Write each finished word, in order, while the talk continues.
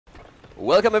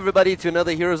Welcome everybody to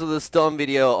another Heroes of the Storm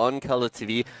video on Khaldor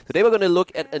TV. Today we're going to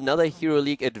look at another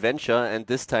HeroLeague adventure, and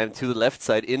this time to the left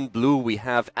side in blue we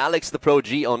have Alex the Pro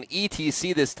G on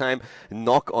ETC this time.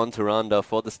 Knock on Tyrande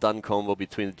for the stun combo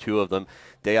between the two of them.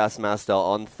 Deus Master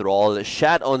on Thrall,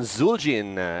 Shad on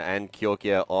Zuljin, and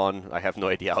Kyokia on, I have no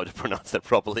idea how to pronounce that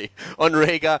properly, on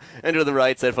Rhaegar. And to the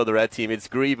right side for the red team it's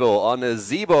Gribo on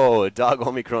Zebo, Dark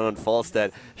Omicron on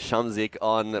Falstad, Shamzik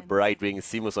on Brightwing,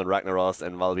 Simus on Ragnaros,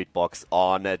 and Valbeat Box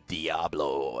on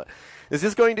Diablo. This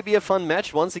is going to be a fun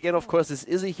match. Once again, of course, this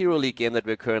is a HeroLeague game that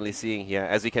we're currently seeing here.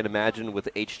 As you can imagine, with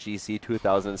HGC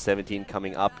 2017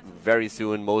 coming up very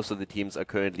soon, most of the teams are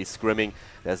currently scrimming.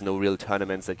 There's no real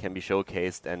tournaments that can be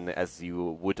showcased, and as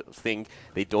you would think,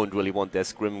 they don't really want their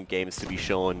scrim games to be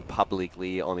shown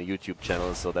publicly on a YouTube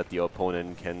channel so that the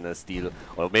opponent can steal,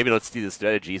 or maybe not steal the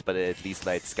strategies, but at least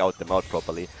like scout them out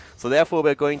properly. So therefore,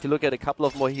 we're going to look at a couple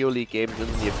of more HeroLeague games in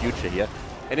the near future here.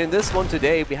 And in this one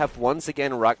today, we have once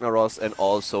again Ragnaros and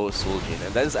also Zuljin.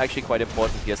 And that is actually quite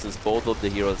important here, since both of the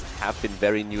heroes have been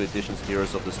very new additions to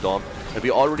Heroes of the Storm. And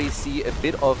we already see a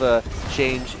bit of a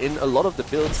change in a lot of the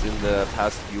builds in the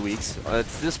past few weeks. At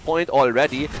this point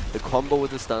already, the combo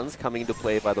with the stuns coming into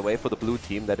play, by the way, for the blue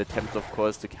team that attempts, of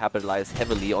course, to capitalize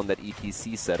heavily on that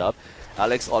ETC setup.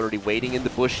 Alex already waiting in the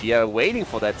bush here, waiting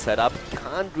for that setup.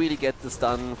 Can't really get the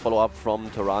stun follow-up from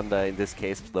Tyrande in this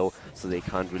case, though, so they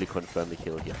can't really confirm the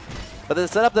kill here. But the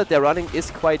setup that they're running is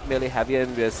quite melee heavy,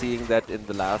 and we're seeing that in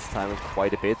the last time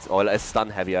quite a bit, or stun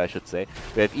heavy I should say.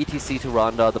 We have ETC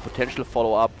Tyrande, the potential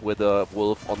follow-up with a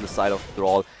Wolf on the side of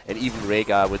Thrall, and even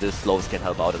Rhaegar with his slows can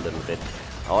help out a little bit.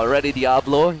 Already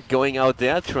Diablo going out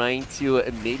there, trying to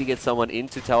maybe get someone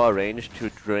into tower range to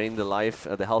drain the life,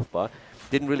 the health bar.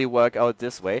 Didn't really work out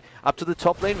this way. Up to the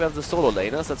top lane we have the solo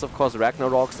laners. That's of course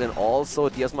Ragnaros and also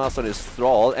Deus Master is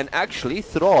Thrall. And actually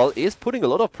Thrall is putting a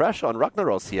lot of pressure on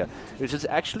Ragnaros here, which is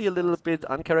actually a little bit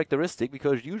uncharacteristic,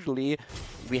 because usually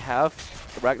we have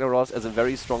Ragnaros as a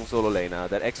very strong solo laner.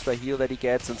 That extra heal that he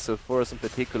gets, and Sulfuras in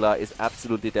particular, is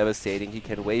absolutely devastating. He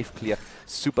can wave clear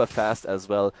super fast as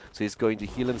well, so he's going to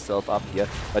heal himself up here.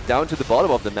 But down to the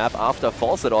bottom of the map, after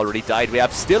Falstad already died, we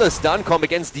have still a stun comp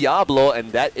against Diablo,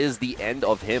 and that is the end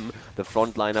of him. The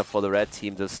frontliner for the red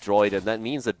team destroyed, and that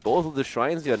means that both of the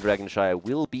shrines here in Dragonshire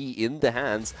will be in the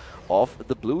hands of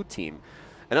the blue team.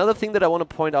 Another thing that I want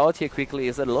to point out here quickly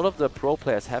is that a lot of the pro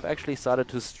players have actually started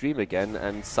to stream again,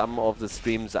 and some of the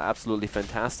streams are absolutely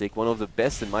fantastic. One of the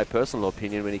best, in my personal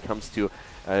opinion, when it comes to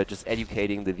just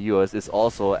educating the viewers is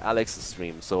also Alex's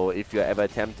stream. So if you're ever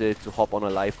tempted to hop on a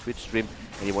live Twitch stream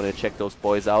and you want to check those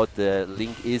boys out, the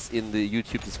link is in the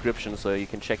YouTube description, so you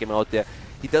can check him out there.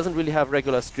 He doesn't really have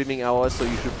regular streaming hours, so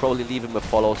you should probably leave him a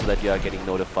follow so that you are getting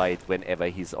notified whenever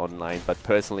he's online. But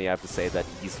personally, I have to say that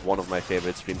he's one of my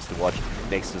favorite streams to watch,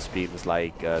 next to streams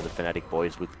like the Fnatic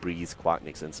boys with Breeze,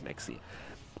 Quacknix, and Smexy.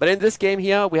 But in this game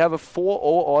here, we have a 4-0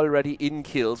 already in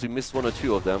kills. We missed one or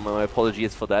two of them. My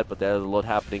apologies for that, but there's a lot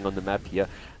happening on the map here,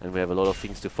 and we have a lot of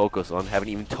things to focus on. Haven't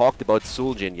even talked about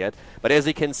Zuljin yet. But as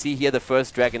you can see here, the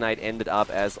first Dragonite ended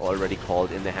up, as already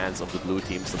called, in the hands of the blue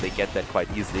team, so they get that quite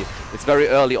easily. It's very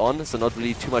early on, so not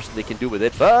really too much that they can do with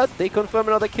it, but they confirm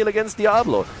another kill against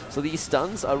Diablo. So these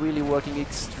stuns are really working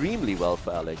extremely well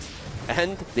for Alex.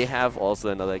 And they have also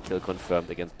another kill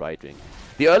confirmed against Brightwing.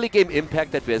 The early game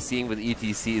impact that we're seeing with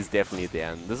ETC is definitely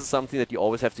there, and this is something that you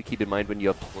always have to keep in mind when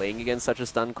you're playing against such a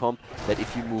stun comp, that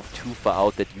if you move too far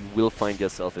out, that you will find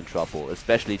yourself in trouble,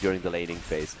 especially during the laning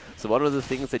phase. So one of the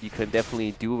things that you can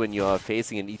definitely do when you're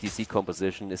facing an ETC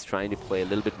composition is trying to play a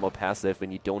little bit more passive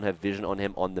when you don't have vision on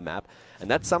him on the map, and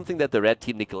that's something that the red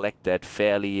team neglected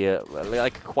fairly,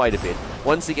 like quite a bit.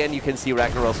 Once again, you can see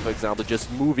Ragnaros, for example,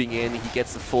 just moving in, he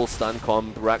gets the full stun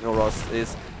comp, Ragnaros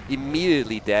is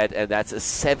immediately dead, and that's a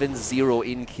 7-0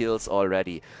 in kills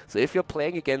already. So if you're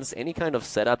playing against any kind of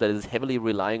setup that is heavily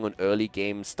relying on early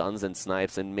game stuns and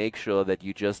snipes, and make sure that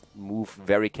you just move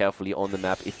very carefully on the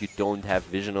map if you don't have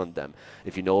vision on them.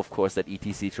 If you know, of course, that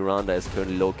ETC Tyrande is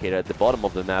currently located at the bottom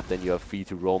of the map, then you are free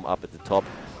to roam up at the top.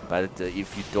 But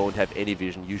if you don't have any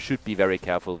vision, you should be very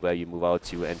careful where you move out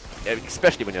to, and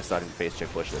especially when you're starting to face check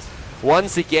pushes.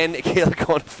 Once again, kill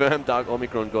confirmed, Dark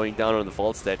Omicron going down on the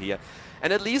Falstad here.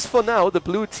 And at least for now, the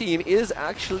blue team is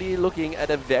actually looking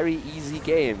at a very easy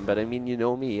game. But I mean, you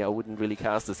know me, I wouldn't really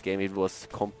cast this game if it was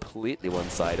completely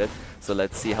one-sided. So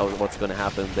let's see what's going to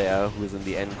happen there, who's in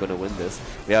the end going to win this.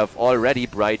 We have already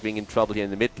Brightwing in trouble here in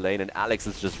the mid lane, and Alex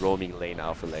is just roaming lane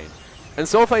after lane. And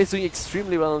so far he's doing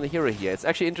extremely well on the hero here. It's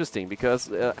actually interesting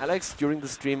because Alex during the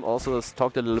stream also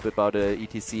talked a little bit about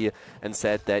ETC and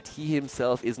said that he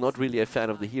himself is not really a fan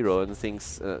of the hero and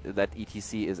thinks that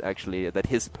ETC is actually, that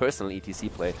his personal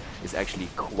ETC play is actually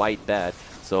quite bad.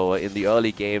 So in the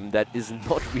early game that is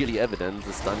not really evident.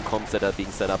 The stun comps that are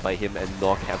being set up by him and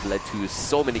Nock have led to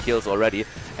so many kills already.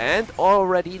 And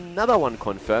already another one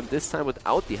confirmed, this time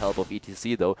without the help of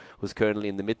ETC though, who's currently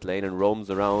in the mid lane and roams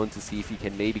around to see if he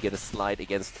can maybe get a slide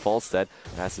against Falstad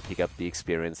and has to pick up the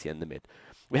experience here in the mid.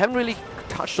 We haven't really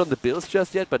touched on the builds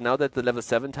just yet, but now that the level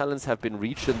 7 talents have been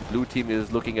reached and blue team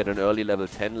is looking at an early level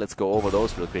 10, let's go over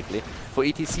those real quickly. For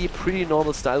ETC, pretty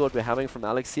normal style what we're having from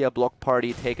Alex here. Block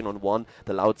party taken on 1,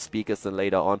 the loudspeakers then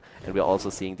later on, and we're also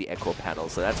seeing the echo panel.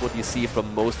 So that's what you see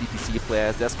from most ETC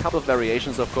players. There's a couple of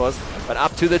variations of course, but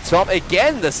up to the top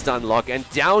again the stun lock, and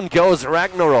down goes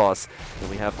Ragnaros. And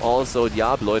we have also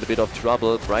Diablo in a bit of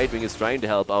trouble. Brightwing is trying to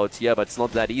help out here, but it's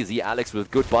not that easy. Alex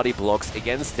with good body blocks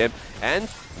against him, and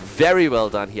very well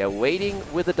done here, waiting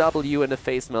with a W and a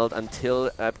face melt until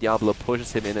Diablo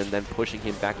pushes him in and then pushing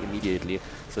him back immediately.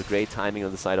 So great timing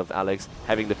on the side of Alex,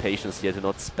 having the patience here to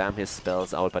not spam his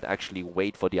spells out, but actually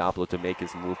wait for Diablo to make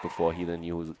his move before he then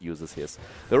uses his.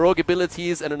 The rogue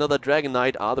abilities and another Dragon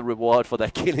Knight are the reward for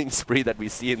that killing spree that we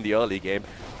see in the early game.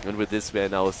 And with this we're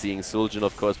now seeing Zuljin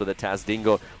of course with the Taz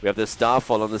Dingo. We have the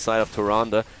Starfall on the side of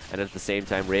Tyrande, and at the same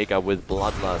time Rhaegar with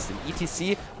Bloodlust. And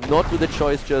ETC not with a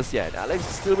choice just yet. Alex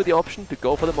is still with the option to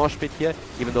go for the mosh pit here,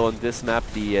 even though on this map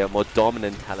the more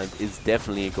dominant talent is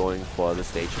definitely going for the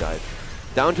stage dive.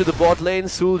 Down to the bot lane,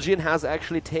 Zuljin has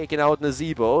actually taken out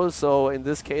Nazeebo, so in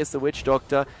this case the Witch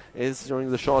Doctor is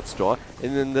during the short straw.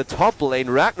 And in the top lane,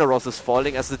 Ragnaros is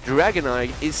falling as the Dragon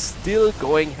Knight is still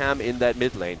going ham in that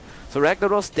mid lane. So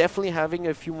Ragnaros definitely having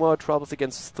a few more troubles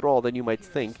against Thrall than you might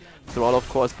think. Thrall of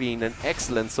course being an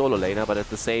excellent solo laner, but at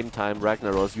the same time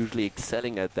Ragnaros usually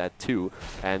excelling at that too.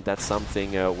 And that's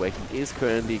something where he is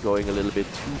currently going a little bit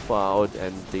too far out,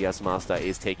 and Diaz Master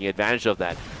is taking advantage of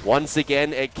that. Once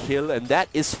again a kill, and that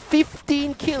is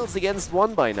 15 kills against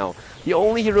 1 by now. The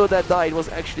only hero that died was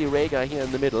actually Rhaegar here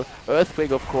in the middle.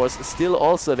 Earthquake of course still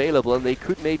also available, and they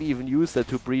could maybe even use that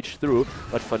to breach through,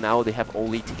 but for now they have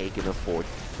only taken a fort.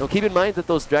 Now keep in mind that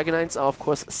those Dragon Knights are of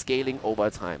course scaling over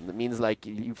time. That means like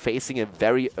you facing a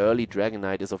very early Dragon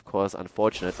Knight is of course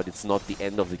unfortunate, but it's not the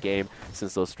end of the game,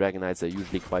 since those Dragon Knights are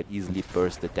usually quite easily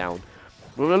bursted down.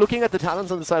 When we're looking at the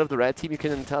talents on the side of the red team, you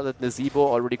can tell that Nazeebo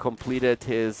already completed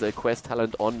his quest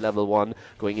talent on level 1,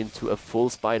 going into a full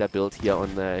spider build here on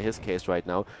his case right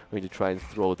now. We're going to try and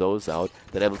throw those out.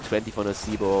 The level 20 for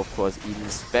Nazeebo, of course, even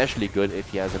especially good if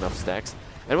he has enough stacks.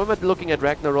 And when we're looking at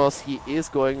Ragnaros, he is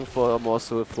going for a more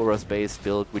Sulfuras based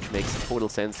build, which makes total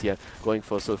sense here, going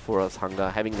for Sulfuras Hunger,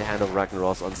 having the Hand of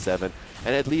Ragnaros on 7,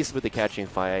 and at least with the Catching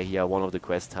Fire here, one of the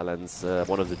quest talents,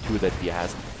 one of the 2 that he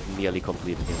has, nearly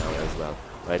completed now as well,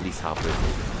 or at least halfway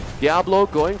through. Diablo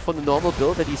going for the normal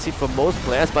build that you see from most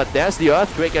players, but there's the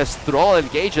Earthquake as Thrall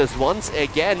engages once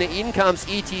again. In comes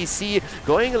ETC,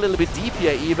 going a little bit deep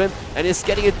here even, and is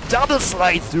getting a double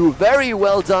slide through. Very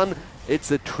well done.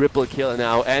 It's a triple kill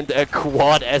now, and a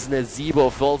quad as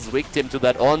Nazeebo falls victim to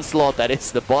that onslaught that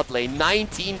is the bot lane.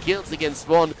 19 kills against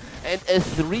 1, and a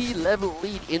 3-level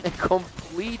lead in a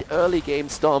complete early game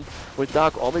stomp, with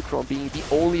Dark Omicron being the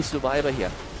only survivor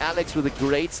here. Alex with a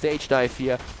great stage dive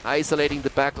here, isolating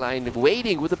the backline,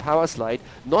 waiting with the power slide,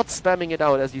 not spamming it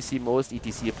out as you see most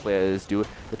ETC players do,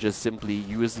 but just simply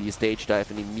use the stage dive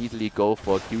and immediately go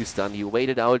for a Q stun. He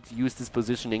waited out, used his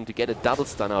positioning to get a double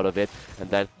stun out of it,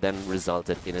 and that then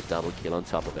resulted in a double kill on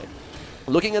top of it.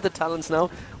 Looking at the talents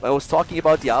now, I was talking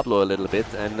about Diablo a little bit,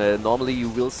 and normally you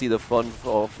will see the front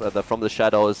of from the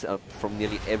shadows from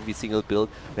nearly every single build.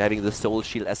 We're having the Soul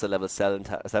Shield as a level 7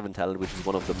 talent, which is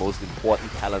one of the most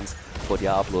important talents for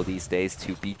Diablo these days,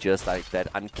 to be just like that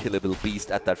unkillable beast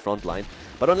at that front line.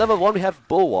 But on level 1 we have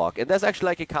Bulwark, and there's actually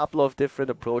like a couple of different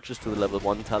approaches to the level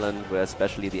 1 talent, where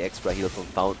especially the extra heal from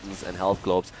fountains and health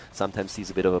globes sometimes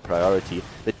sees a bit of a priority.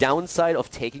 The downside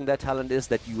of taking that talent is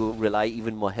that you rely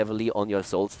even more heavily on your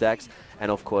soul stacks,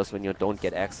 and of course when you don't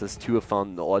get access to a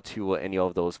fountain or to any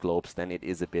of those globes, then it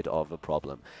is a bit of a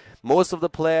problem. Most of the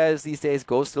players these days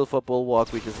go still for Bulwark,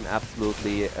 which is an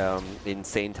absolutely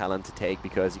insane talent to take,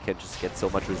 because you can just get so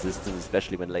much resistance,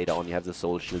 especially when later on you have the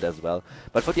Soul Shield as well.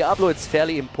 But for Diablo it's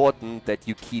fairly important that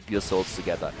you keep your souls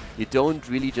together. You don't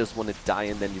really just want to die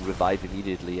and then you revive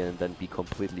immediately and then be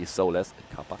completely soulless,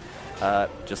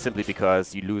 just simply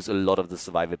because you lose a lot of the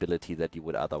survivability that you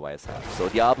would otherwise have. So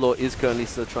Diablo is currently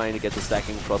still trying to get the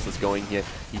stacking process going here.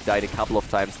 He died a couple of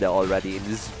times there already and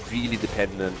is really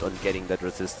dependent on getting that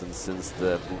resistance since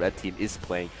the red team is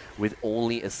playing with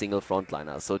only a single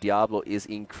frontliner. So Diablo is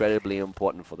incredibly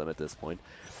important for them at this point.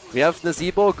 We have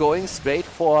Nazeebo going straight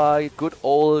for good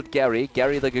old Gary.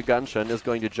 Gary the Gargantuan is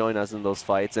going to join us in those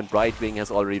fights, and Brightwing has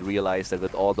already realized that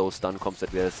with all those stun comps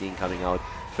that we are seeing coming out,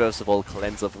 first of all,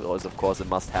 Cleanse is of course a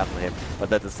must-have for him,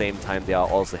 but at the same time they are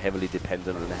also heavily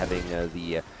dependent on having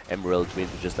the Emerald Wind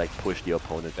to just like push the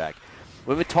opponent back.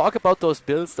 When we talk about those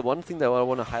builds, the one thing that I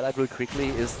want to highlight real quickly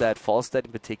is that Falstad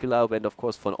in particular went, of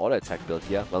course, for an auto-attack build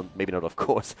here. Well, maybe not of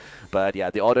course, but yeah,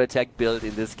 the auto-attack build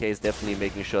in this case definitely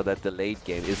making sure that the late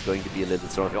game is going to be a little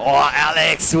stronger. Oh,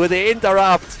 Alex with the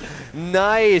interrupt!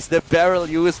 Nice! The barrel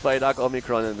used by Dark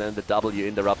Omicron and then the W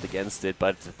interrupt against it,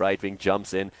 but Brightwing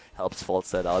jumps in, helps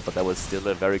Falstad out, but that was still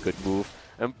a very good move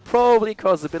and probably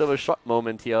caused a bit of a shock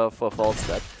moment here for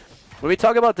Falstad. When we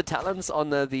talk about the talents on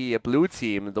the blue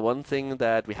team, the one thing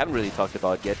that we haven't really talked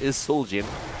about yet is Zuljin,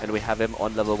 and we have him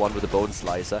on level 1 with a Bone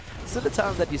Slicer. Still a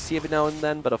talent that you see every now and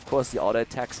then, but of course the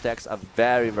auto-attack stacks are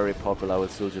very, very popular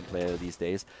with Zuljin player these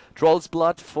days. Troll's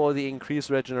Blood for the increased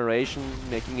regeneration,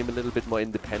 making him a little bit more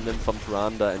independent from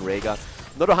Tyrande and Rhaegar.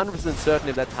 Not 100% certain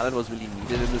if that talent was really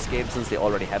needed in this game since they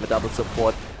already have a double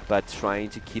support, but trying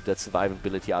to keep that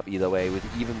survivability up either way with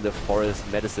even the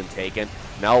Forest Medicine taken.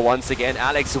 Now once again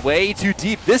Alex way too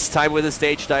deep, this time with a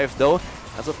stage dive though.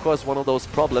 That's of course one of those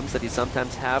problems that you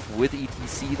sometimes have with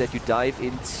ETC, that you dive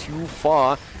in too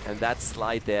far, and that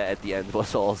slide there at the end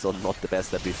was also not the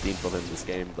best that we've seen from him in this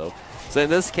game though. So in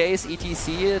this case,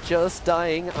 ETC just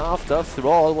dying after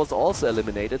Thrall was also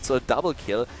eliminated, so a double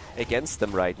kill against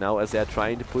them right now as they're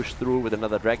trying to push through with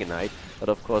another Dragonite. But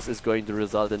of course is going to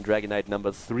result in Dragonite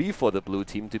number 3 for the blue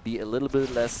team to be a little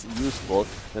bit less useful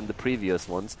than the previous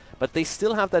ones. But they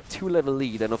still have that 2-level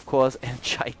lead, and of course a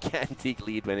gigantic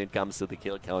lead when it comes to the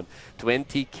kill count.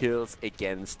 20 kills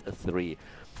against 3.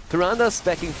 Tyrande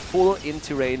specking full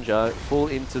into Ranger, full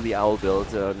into the Owl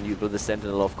build, with the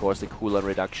Sentinel of course, the cooldown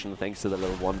reduction thanks to the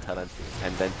level 1 talent,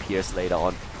 and then Pierce later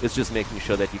on. It's just making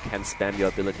sure that you can spam your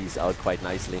abilities out quite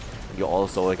nicely, and you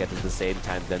also get at the same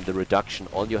time then the reduction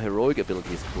on your heroic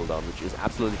abilities cooldown, which is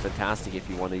absolutely fantastic if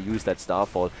you want to use that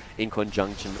Starfall in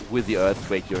conjunction with the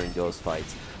Earthquake during those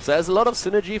fights. So there's a lot of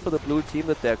synergy for the blue team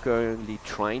that they're currently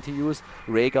trying to use.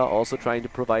 Rhaegar also trying to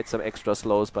provide some extra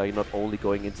slows by not only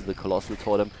going into the Colossal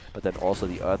Totem, but then also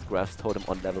the Earthgrafts Totem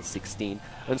on level 16.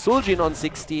 And Zuljin on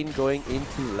 16 going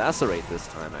into Lacerate this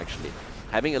time actually.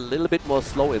 Having a little bit more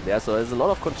slow in there, so there's a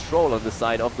lot of control on the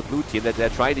side of the blue team that they're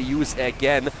trying to use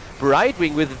again.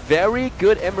 Brightwing with very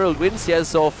good Emerald Winds here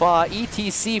so far.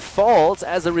 ETC falls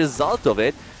as a result of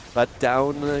it. But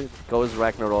down goes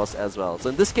Ragnaros as well. So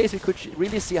in this case, we could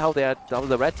really see how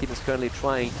the red team is currently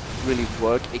trying to really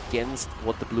work against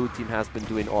what the blue team has been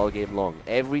doing all game long.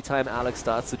 Every time Alex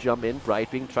starts to jump in,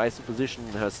 Brightwing tries to position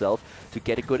herself to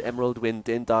get a good Emerald Wind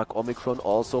in. Dark Omicron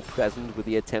also present with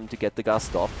the attempt to get the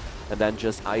gust off, and then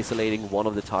just isolating one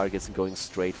of the targets and going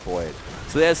straight for it.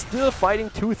 So they're still fighting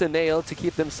tooth and nail to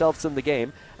keep themselves in the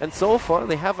game, and so far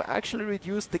they have actually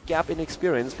reduced the gap in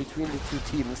experience between the two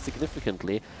teams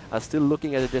significantly. Are still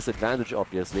looking at a disadvantage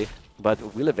obviously,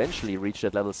 but will eventually reach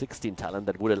that level 16 talent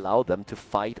that would allow them to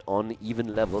fight on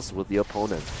even levels with the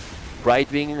opponent.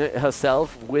 Brightwing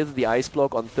herself with the Ice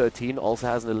Block on 13 also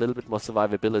has a little bit more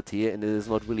survivability and is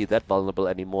not really that vulnerable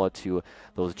anymore to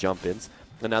those jump-ins.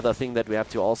 Another thing that we have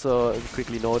to also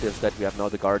quickly note is that we have now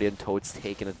the Guardian Toads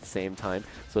taken at the same time,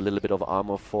 so a little bit of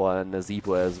armor for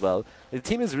Nazeebo as well. The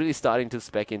team is really starting to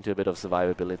spec into a bit of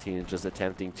survivability and just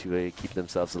attempting to keep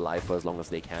themselves alive for as long as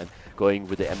they can. Going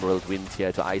with the Emerald Wind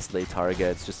here to isolate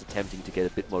targets, just attempting to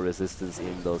get a bit more resistance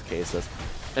in those cases.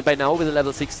 And by now with the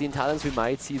level 16 talents we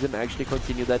might see them actually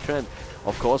continue that trend.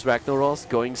 Of course Ragnaros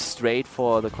going straight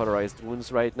for the Cauterized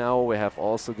Wounds right now. We have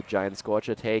also the Giant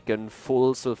Scorcher taken,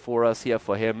 full Sulfuras here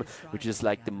for him, which is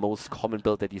like the most common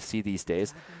build that you see these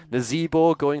days.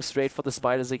 Nazeebo going straight for the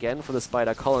spiders again, for the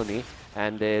spider colony,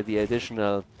 and the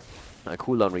additional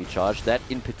cooldown recharge. That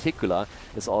in particular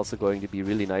is also going to be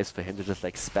really nice for him to just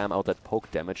like spam out that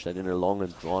poke damage that in a long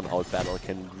and drawn out battle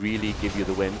can really give you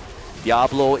the win.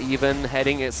 Diablo even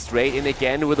heading straight in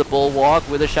again with a Bulwark,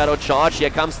 with a Shadow Charge.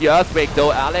 Here comes the Earthquake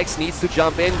though. Alex needs to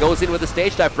jump in, goes in with a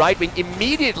Stage Dive. Brightwing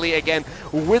immediately again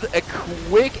with a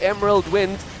quick Emerald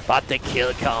Wind. But the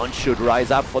kill count should rise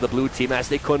up for the blue team as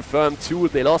they confirm 2.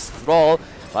 They lost Thrall.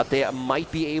 but they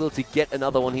might be able to get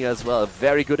another one here as well.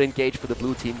 Very good engage for the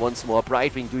blue team once more.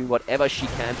 Brightwing doing whatever she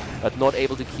can, but not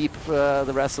able to keep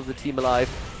the rest of the team alive.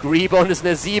 Greebon is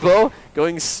Nazebo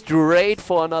going straight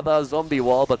for another zombie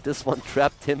wall, but this one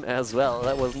trapped him as well.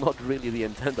 That was not really the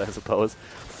intent, I suppose.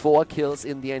 4 kills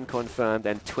in the end confirmed,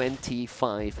 and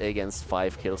 25 against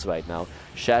 5 kills right now.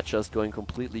 Shat just going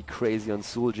completely crazy on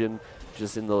Zuljin,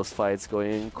 just in those fights,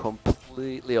 going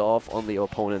completely off on the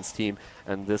opponent's team,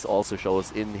 and this also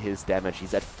shows in his damage.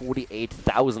 He's at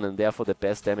 48,000 and therefore the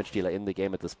best damage dealer in the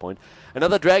game at this point.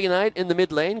 Another Dragonite in the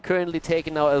mid lane, currently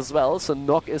taken now as well, so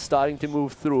Nock is starting to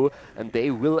move through, and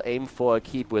they will aim for a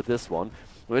keep with this one.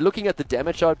 We're looking at the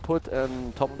damage output, and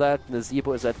on top of that,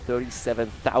 Nazebo is at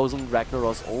 37,000,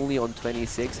 Ragnaros only on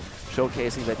 26,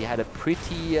 showcasing that he had a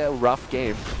pretty rough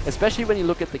game. Especially when you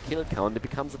look at the kill count, it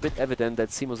becomes a bit evident that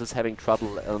Simos is having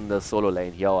trouble on the solo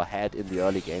lane here, or had in the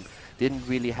early game. Didn't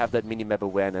really have that minimap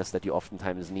awareness that you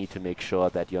oftentimes need to make sure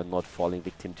that you're not falling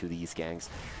victim to these ganks.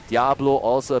 Diablo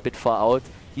also a bit far out.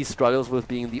 He struggles with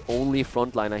being the only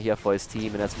frontliner here for his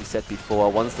team, and as we said before,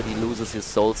 once that he loses his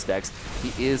soul stacks,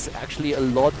 he is actually a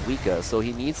lot weaker, so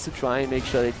he needs to try and make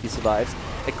sure that he survives.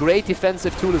 A great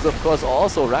defensive tool is of course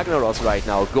also Ragnaros right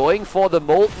now, going for the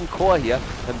Molten Core here,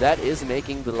 and that is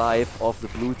making the life of the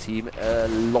blue team a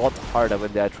lot harder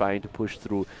when they're trying to push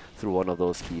through one of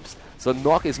those keeps. So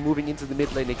Nock is moving into the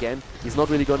mid lane again. He's not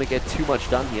really going to get too much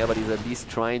done here, but he's at least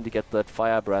trying to get that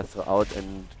fire breath out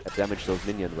and damage those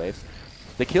minion waves.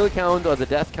 The kill count or the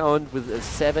death count with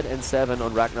 7 and 7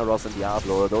 on Ragnaros and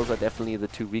Diablo, those are definitely the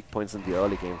 2 weak points in the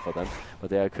early game for them, but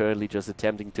they are currently just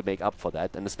attempting to make up for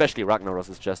that, and especially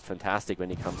Ragnaros is just fantastic when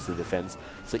it comes to defense.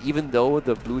 So even though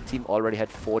the blue team already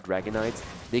had 4 Dragonites,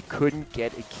 they couldn't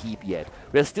get a keep yet.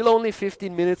 We're still only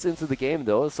 15 minutes into the game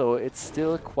though, so it's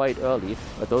still quite early,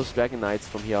 but those Dragonites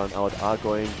from here on out are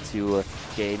going to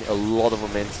gain a lot of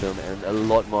momentum and a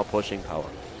lot more pushing power.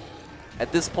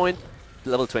 At this point,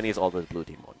 level 20 is all the blue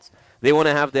team wants. They want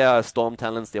to have their storm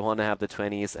talents, they want to have the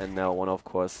 20s, and want to, of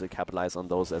course, capitalize on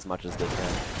those as much as they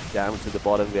can. Down to the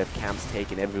bottom, we have camps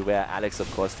taken everywhere. Alex, of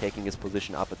course, taking his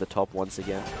position up at the top once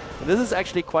again. And this is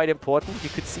actually quite important. You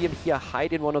could see him here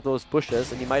hide in one of those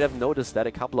bushes, and you might have noticed that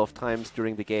a couple of times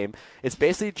during the game. It's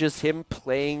basically just him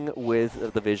playing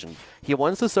with the vision. He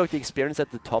wants to soak the experience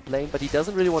at the top lane, but he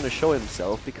doesn't really want to show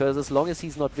himself, because as long as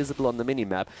he's not visible on the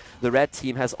minimap, the red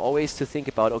team has always to think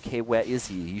about, okay, where is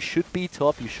he? He should be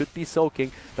top, he should be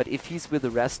soaking, but if he's with the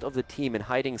rest of the team and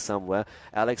hiding somewhere,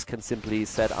 Alex can simply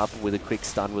set up with a quick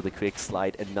stun, with a quick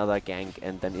slide, another gank,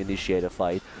 and then initiate a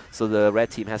fight. So the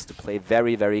red team has to play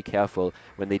very, very careful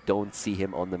when they don't see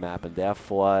him on the map, and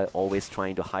therefore always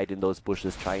trying to hide in those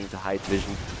bushes, trying to hide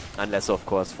vision, unless of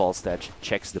course Falstad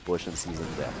checks the bush and sees him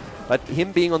there. But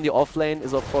him being on the off lane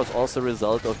is of course also a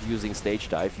result of using stage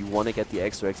dive. You want to get the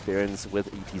extra experience with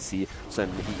ETC, so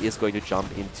he is going to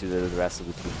jump into the rest of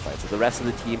the team fight. So the rest of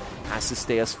the team has to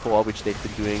stay as 4, which they've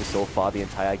been doing so far the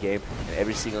entire game, and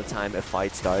every single time a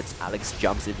fight starts, Alex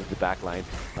jumps into the backline,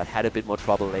 but had a bit more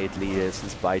trouble lately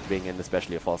since Brightwing and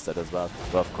especially a Falstad as well.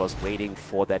 But of course waiting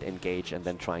for that engage and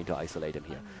then trying to isolate him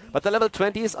here. But the level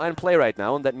 20s are in play right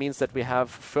now, and that means that we have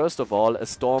first of all a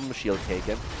Storm Shield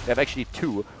taken. We have actually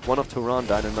 2, one of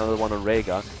Tyrande and another one on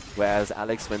Rhaegar, whereas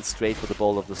Alex went straight for the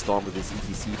Bowl of the Storm with his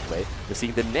ETC play. We're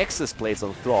seeing the Nexus plays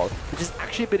on Thrall, which is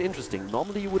actually a bit interesting.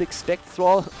 Normally you would expect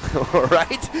Thrall,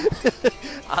 right?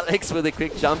 Alex with a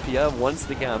quick jump here, wants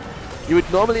the camp. You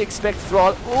would normally expect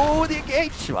Thrall, oh, the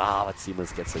engage! Wow, but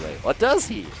Seamus gets away. Or does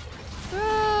he?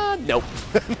 Nope,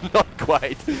 not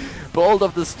quite. Bolt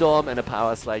of the Storm and a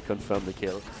Power Slide confirm the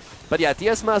kill. But yeah,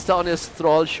 DS Master on his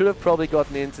Thrall should have probably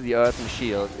gotten into the Earthen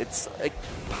Shield. It's a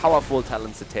powerful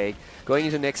talent to take. Going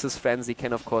into Nexus Frenzy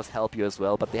can of course help you as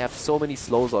well, but they have so many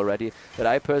slows already that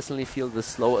I personally feel the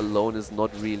slow alone is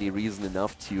not really reason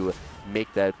enough to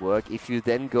make that work. If you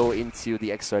then go into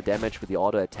the extra damage with the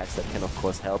auto attacks, that can of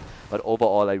course help, but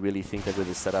overall I really think that with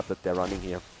the setup that they're running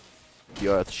here, the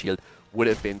Earth Shield would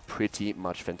have been pretty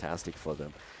much fantastic for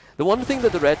them. The one thing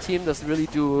that the red team doesn't really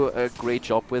do a great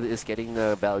job with is getting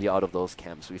value out of those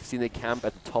camps. We've seen the camp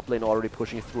at the top lane already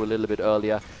pushing through a little bit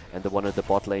earlier, and the one at the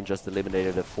bot lane just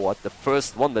eliminated a fort. The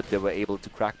first one that they were able to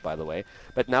crack, by the way.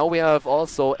 But now we have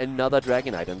also another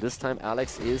Dragonite, and this time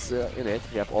Alex is in it.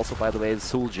 We have also, by the way,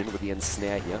 Zuljin with the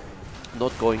Ensnare here.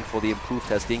 Not going for the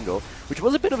improved Dingo, which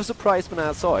was a bit of a surprise when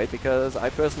I saw it, because I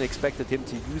personally expected him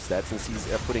to use that since he's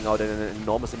putting out an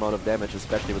enormous amount of damage,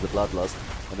 especially with the Bloodlust,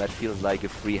 and that feels like a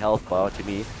free health bar to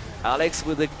me. Alex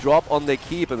with a drop on the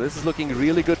keep, and this is looking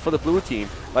really good for the blue team.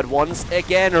 But once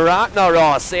again,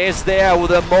 Ragnaros is there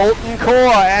with a Molten Core,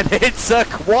 and it's a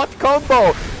quad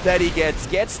combo that he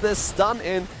gets the stun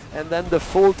in, and then the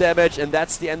full damage, and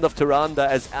that's the end of Tyrande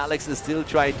as Alex is still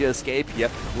trying to escape here.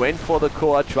 Went for the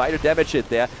core, try to damage it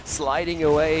there, sliding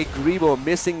away, Gribo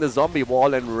missing the zombie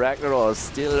wall, and Ragnaros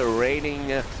still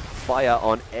raining fire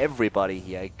on everybody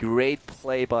here. Great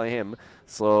play by him.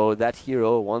 So that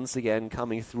hero once again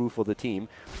coming through for the team.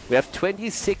 We have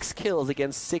 26 kills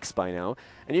against 6 by now,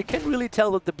 and you can really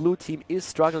tell that the blue team is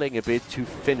struggling a bit to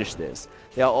finish this.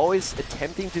 They are always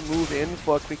attempting to move in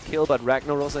for a quick kill, but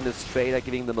Ragnaros and his trade are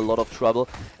giving them a lot of trouble.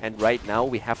 And right now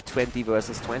we have 20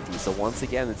 versus 20. So once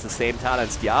again, it's the same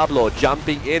talents. Diablo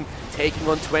jumping in, taking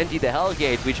on 20 the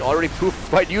Hellgate, which already proved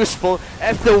quite useful.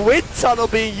 And the wind tunnel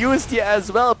being used here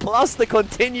as well, plus the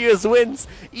continuous winds.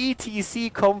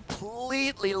 ETC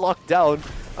completely locked down.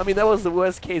 I mean, that was the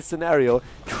worst case scenario.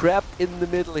 Trapped in the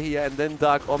middle here, and then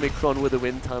Dark Omicron with the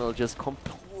wind tunnel just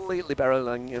completely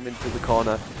barreling him into the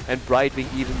corner. And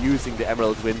Brightwing even using the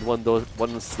Emerald Wind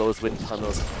once those wind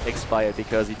tunnels expired,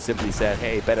 because he simply said,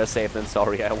 hey, better safe than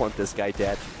sorry, I want this guy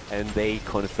dead. And they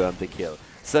confirmed the kill.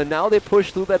 So now they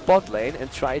push through that bot lane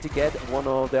and try to get one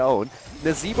of their own.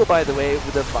 Nazebo, by the way,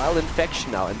 with a Vile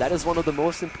Infection now, and that is one of the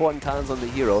most important talents on the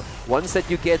hero. Once that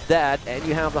you get that, and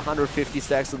you have 150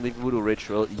 stacks on the Voodoo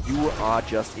Ritual, you are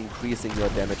just increasing your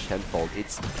damage tenfold.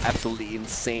 It's absolutely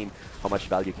insane how much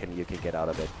value you can get out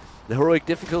of it. The heroic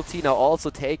difficulty now also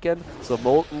taken, so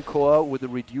Molten Core with a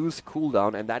reduced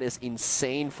cooldown, and that is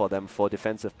insane for them for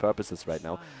defensive purposes right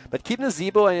now. But keep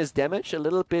Nazebo and his damage a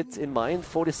little bit in mind.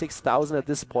 46,000 at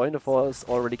this point, of course,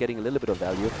 already getting a little bit of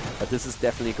value, but this is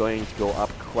definitely going to go up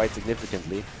quite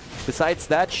significantly. Besides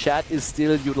that, Shat is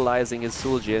still utilizing his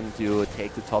Zuljin to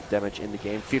take the top damage in the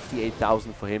game.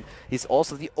 58,000 for him. He's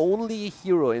also the only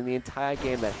hero in the entire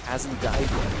game that hasn't died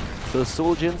yet. So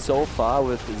Zuljin so far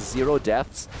with 0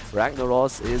 deaths.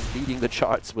 Ragnaros is leading the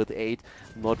charts with 8.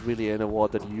 Not really an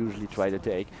award that you usually try to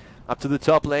take. Up to the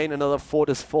top lane, another fort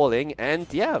is falling, and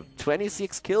yeah,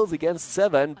 26 kills against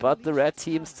 7, but the red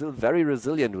team still very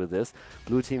resilient with this.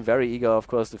 Blue team very eager, of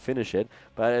course, to finish it,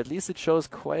 but at least it shows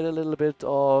quite a little bit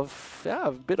of, yeah,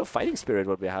 a bit of fighting spirit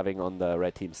what we're having on the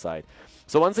red team side.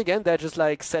 So once again, they're just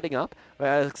like setting up,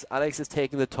 whereas Alex is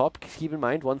taking the top. Keep in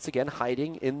mind, once again,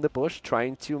 hiding in the bush,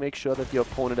 trying to make sure that the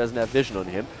opponent doesn't have vision on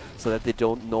him, so that they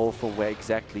don't know from where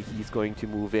exactly he's going to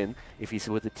move in, if he's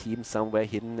with the team somewhere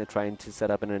hidden and trying to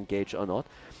set up and engage or not.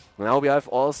 Now we have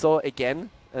also, again,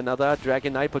 another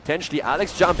Dragon Knight, potentially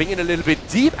Alex jumping in a little bit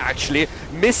deep, actually,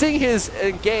 missing his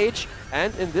engage,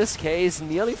 and in this case,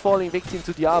 nearly falling victim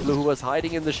to Diablo, who was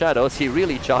hiding in the shadows. He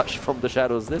really charged from the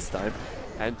shadows this time.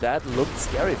 And that looked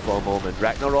scary for a moment.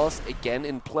 Ragnaros again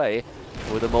in play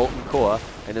with a Molten Core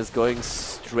and is going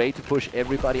straight to push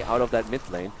everybody out of that mid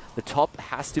lane. The top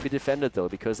has to be defended though,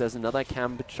 because there's another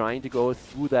camp trying to go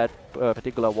through that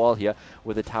particular wall here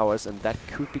with the towers, and that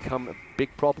could become a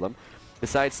big problem.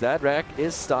 Besides that, Rag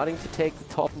is starting to take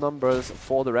the top numbers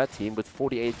for the red team with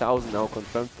 48,000 now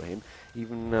confirmed for him,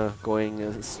 even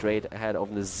going straight ahead of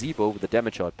Nazebo with the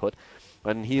damage output.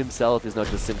 And he himself is not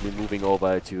just simply moving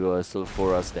over to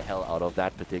Sulfuras the hell out of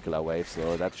that particular wave,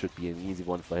 so that should be an easy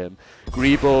one for him.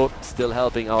 Gribo still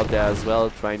helping out there as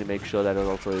well, trying to make sure that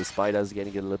also his spiders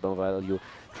getting a little more value,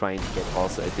 trying to get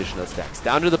also additional stacks.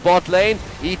 Down to the bot lane,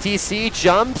 ETC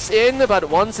jumps in, but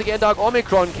once again Dark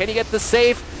Omicron, can he get the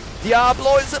save?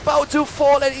 Diablo is about to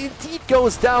fall and indeed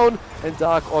goes down, and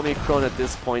Dark Omicron at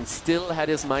this point still had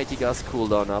his Mighty Gust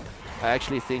cooldown up. I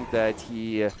actually think that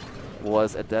he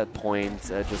was at that point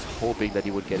just hoping that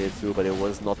he would get it through, but it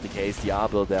was not the case.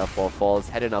 Diablo therefore falls,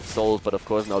 had enough souls, but of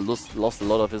course now lost a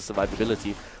lot of his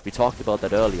survivability. We talked about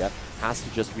that earlier. Has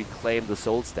to just reclaim the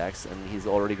soul stacks, and he's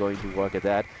already going to work at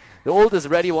that. The ult is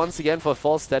ready once again for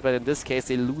false stat, but in this case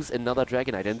they lose another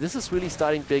Dragon Knight, and this is really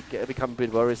starting to become a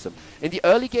bit worrisome. In the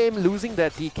early game, losing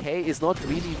that DK is not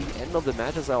really the end of the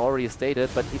match, as I already stated,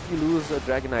 but if you lose a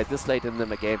Dragon Knight this late in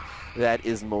the game, that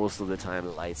is most of the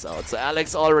time lights out. So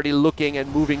Alex already looking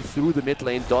and moving through the mid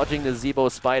lane, dodging the Zebo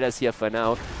spiders here for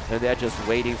now, and they're just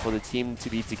waiting for the team to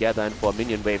be together and for a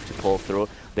minion wave to pull through.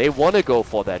 They want to go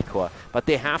for that core, but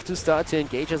they have to start to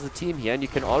engage as a team here, and you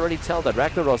can already tell that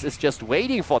Ragnaros is just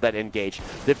waiting for that engage.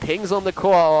 The pings on the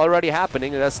core are already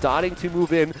happening, and they're starting to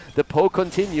move in. The poke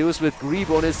continues with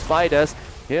Gribo and his spiders.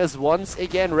 Here's once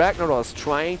again Ragnaros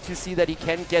trying to see that he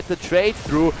can get the trade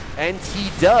through, and he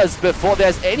does before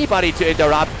there's anybody to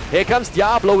interrupt. Here comes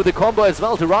Diablo with the combo as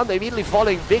well. Tyrande immediately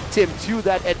falling victim to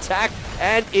that attack,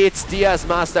 and it's Diaz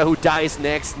Master who dies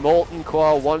next. Molten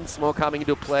Core once more coming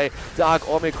into play. Dark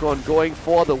Omicron going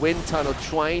for the wind tunnel,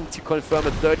 trying to confirm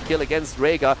a third kill against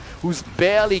Rhaegar, who's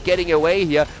barely getting away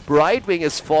here. Brightwing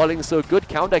is falling, so good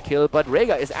counter kill, but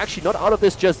Rhaegar is actually not out of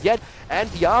this just yet, and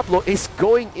Diablo is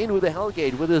going in with the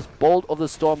Hellgate with his Bolt of the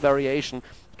Storm variation,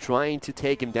 trying to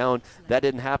take him down. That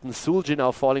didn't happen. Zuljin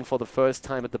now falling for the first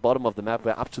time at the bottom of the map.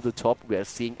 We're up to the top. We are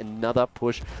seeing another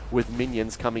push with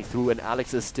minions coming through, and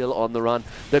Alex is still on the run.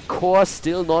 The core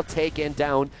still not taken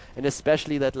down, and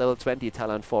especially that level 20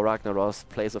 talent for Ragnaros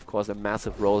plays, of course, a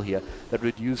massive role here. That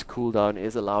reduced cooldown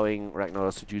is allowing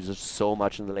Ragnaros to do just so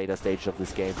much in the later stage of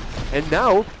this game. And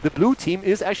now the blue team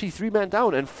is actually 3-man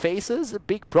down and faces a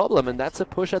big problem, and that's a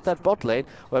push at that bot lane,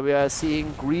 where we are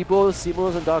seeing Gribo,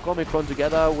 Simos, and Dark Omicron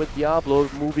together with Diablo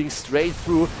moving straight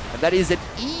through, and that is an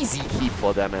easy keep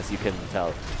for them, as you can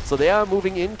tell. So they are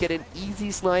moving in, get an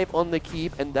easy snipe on the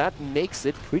keep, and that makes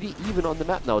it pretty even on the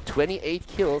map now. 28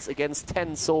 kills against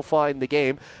 10 so far in the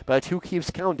game, but who keeps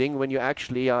counting when you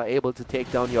actually are able to take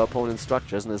down your opponent's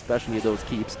structures, and especially those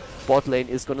keeps. Bot lane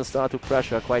is going to start to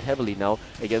pressure quite heavily now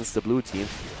against the blue team,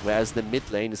 whereas the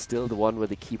mid lane is still the one where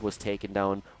the keep was taken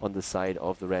down on the side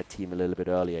of the red team a little bit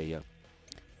earlier here.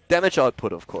 Damage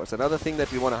output, of course, another thing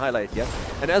that we want to highlight here.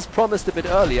 And as promised a bit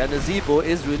earlier, Nazeebo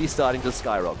is really starting to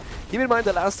skyrocket. Keep in mind,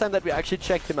 the last time that we actually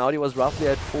checked him out, he was roughly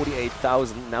at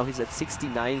 48,000. Now he's at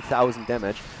 69,000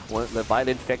 damage. The Vile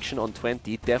Infection on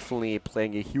 20, definitely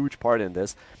playing a huge part in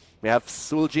this. We have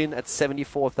Zuljin at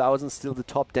 74,000, still the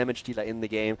top damage dealer in the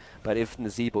game. But if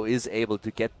Nazeebo is able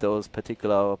to get those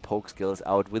particular poke skills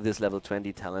out with his level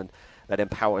 20 talent that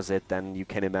empowers it, then you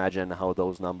can imagine how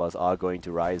those numbers are going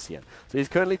to rise here. So he's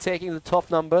currently taking the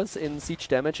top numbers in siege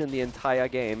damage in the entire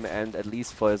game, and at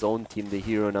least for his own team, the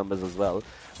hero numbers as well.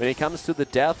 When it comes to the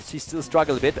deaths, he still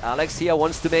struggles a bit. Alex here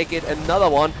wants to make it another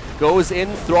one. Goes in,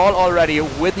 Thrall already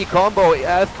with the combo,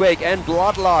 Earthquake and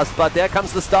Bloodlust. But there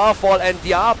comes the Starfall, and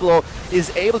Diablo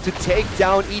is able to take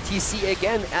down ETC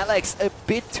again. Alex a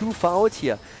bit too far out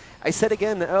here. I said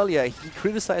again earlier, he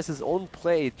criticized his own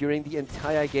play during the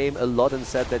entire game a lot and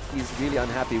said that he's really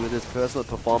unhappy with his personal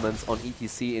performance on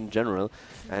ETC in general.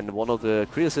 And one of the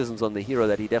criticisms on the hero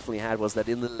that he definitely had was that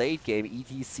in the late game,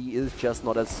 ETC is just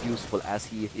not as useful as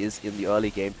he is in the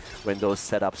early game, when those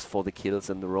setups for the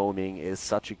kills and the roaming is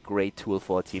such a great tool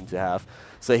for a team to have.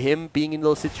 So him being in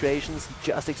those situations, he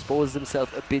just exposes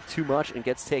himself a bit too much and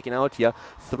gets taken out here.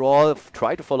 Thrall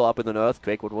tried to follow up with an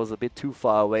Earthquake, but was a bit too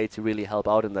far away to really help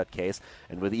out in that case.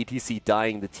 And with ETC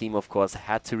dying, the team, of course,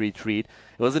 had to retreat.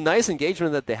 It was a nice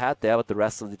engagement that they had there, but the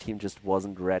rest of the team just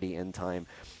wasn't ready in time.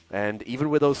 And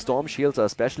even with those Storm Shields, or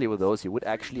especially with those, you would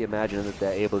actually imagine that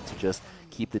they're able to just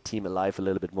keep the team alive a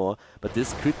little bit more. But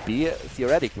this could be,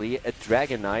 theoretically, a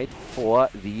Dragon Knight for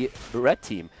the red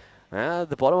team. At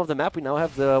the bottom of the map, we now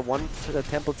have the one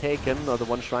temple taken, or the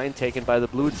one shrine taken by the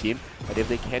blue team. But if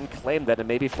they can claim that and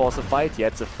maybe force a fight here,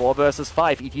 it's a 4 versus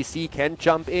 5. ETC can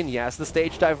jump in. He has the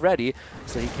stage dive ready,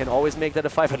 so he can always make that a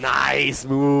 5. A nice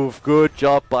move. Good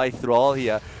job by Thrall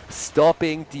here,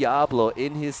 stopping Diablo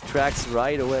in his tracks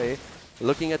right away.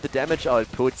 Looking at the damage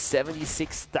output,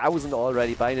 76,000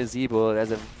 already by Nazeebo. There's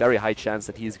a very high chance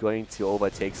that he's going to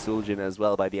overtake Zuljin as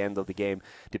well by the end of the game,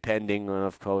 depending on,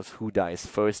 of course, who dies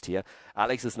first here.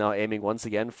 Alex is now aiming once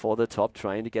again for the top,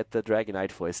 trying to get the Dragon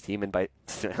Knight for his team. And by,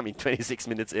 26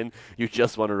 minutes in, you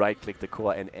just want to right-click the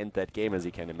core and end that game, as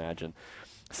you can imagine.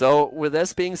 So, with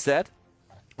this being said,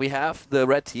 we have the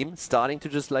red team starting to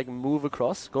just like move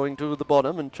across, going to the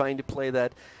bottom and trying to play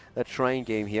that shrine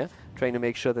game here, trying to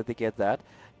make sure that they get that.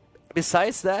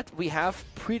 Besides that, we have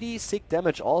pretty sick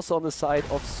damage also on the side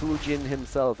of Zuljin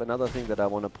himself. Another thing that I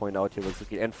want to point out here was,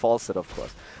 and Falset, of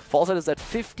course. Falset is at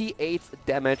 58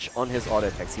 damage on his auto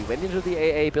attacks. He went into the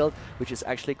AA build, which is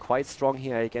actually quite strong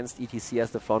here against ETC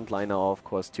as the frontliner, of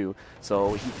course, too.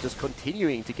 So he's just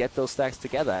continuing to get those stacks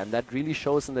together, and that really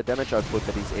shows in the damage output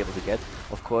that he's able to get.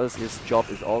 Of course, his job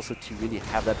is also to really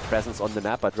have that presence on the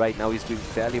map, but right now he's doing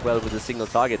fairly well with the single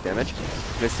target damage.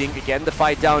 We're seeing again the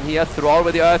fight down here. Thrall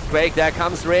with the Earthquake. There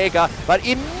comes Rhaegar, but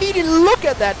immediately look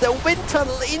at that, the wind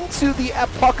tunnel into the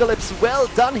apocalypse. Well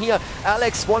done here.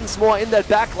 Alex once more in that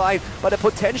backline, but a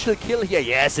potential kill here.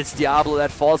 Yes, it's Diablo that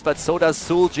falls, but so does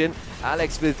Zuljin.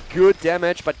 Alex with good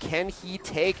damage, but can he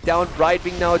take down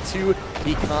Brightwing now too?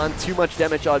 He can't. Too much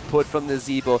damage output from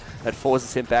Nazeebo. That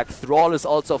forces him back. Thrall is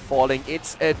also falling.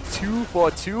 It's a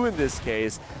 2-for-2 in this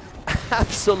case.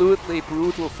 Absolutely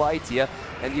brutal fight here,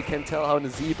 and you can tell how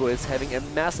Nazeebo is having a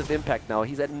massive impact now.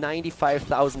 He's at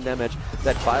 95,000 damage.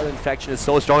 That Vile Infection is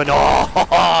so strong, and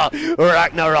oh,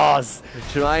 Ragnaros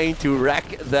trying to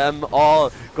wreck them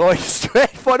all, going straight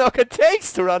for Noka,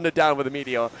 takes to run it down with a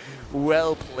meteor.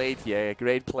 Well played here,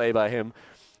 great play by him.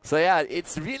 So yeah,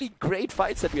 it's really great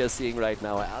fights that we are seeing right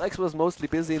now. Alex was mostly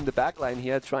busy in the backline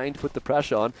here trying to put the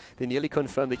pressure on. They nearly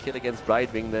confirmed the kill against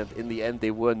Brightwing that in the end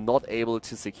they were not able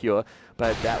to secure,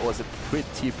 but that was a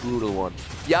pretty brutal one.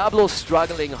 Diablo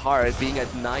struggling hard, being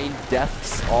at 9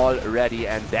 deaths already,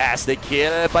 and there's the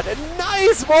kill, but a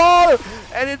nice wall!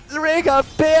 And Rega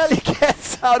barely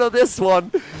gets out of this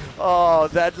one. Oh,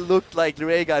 that looked like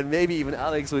Rega and maybe even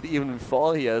Alex would even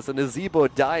fall here. So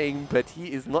Nazebo dying, but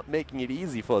he is not making it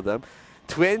easy for them.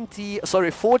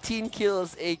 14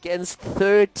 kills against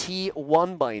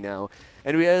 31 by now.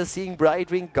 And we are seeing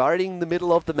Brightwing guarding the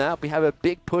middle of the map. We have a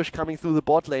big push coming through the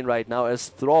bot lane right now as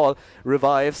Thrall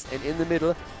revives. And in the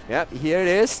middle, yep, here it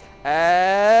is.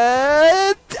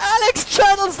 And Alex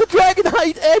channels the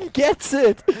Dragonite and gets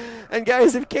it. And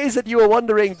guys, in case that you were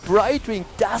wondering, Brightwing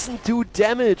doesn't do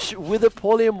damage with a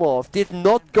polymorph. Did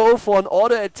not go for an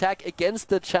auto attack against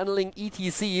the channeling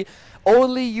ETC.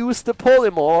 Only use the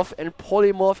polymorph, and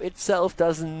polymorph itself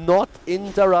does not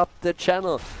interrupt the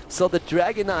channel. So the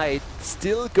Dragonite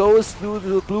still goes through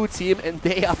the blue team, and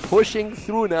they are pushing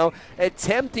through now,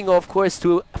 attempting of course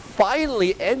to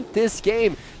finally end this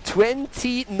game.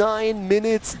 29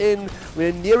 minutes in,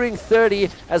 we're nearing 30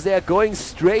 as they are going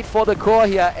straight for the core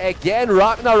here. Again,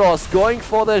 Ragnaros going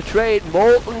for the trade,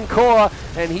 Molten Core,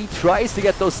 and he tries to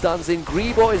get those stuns in.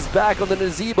 Grebo is back on the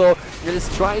Nazebo and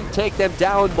is trying to take them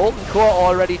down. Molten Core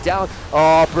already down.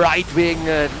 Oh, Brightwing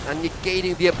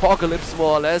negating the Apocalypse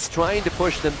more or less, trying to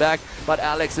push them back, but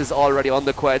Alex is already on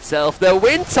the core itself. The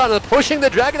Wind Tunnel pushing the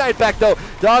Dragonite back though.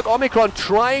 Dark Omicron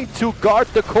trying to guard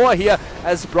the core here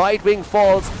as Brightwing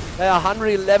falls.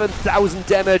 111,000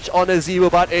 damage on a Zero,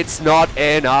 but it's not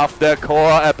enough. The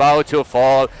core about to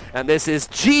fall, and this is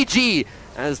GG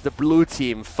as the blue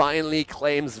team finally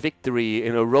claims victory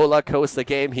in a roller coaster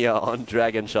game here on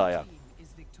Dragonshire.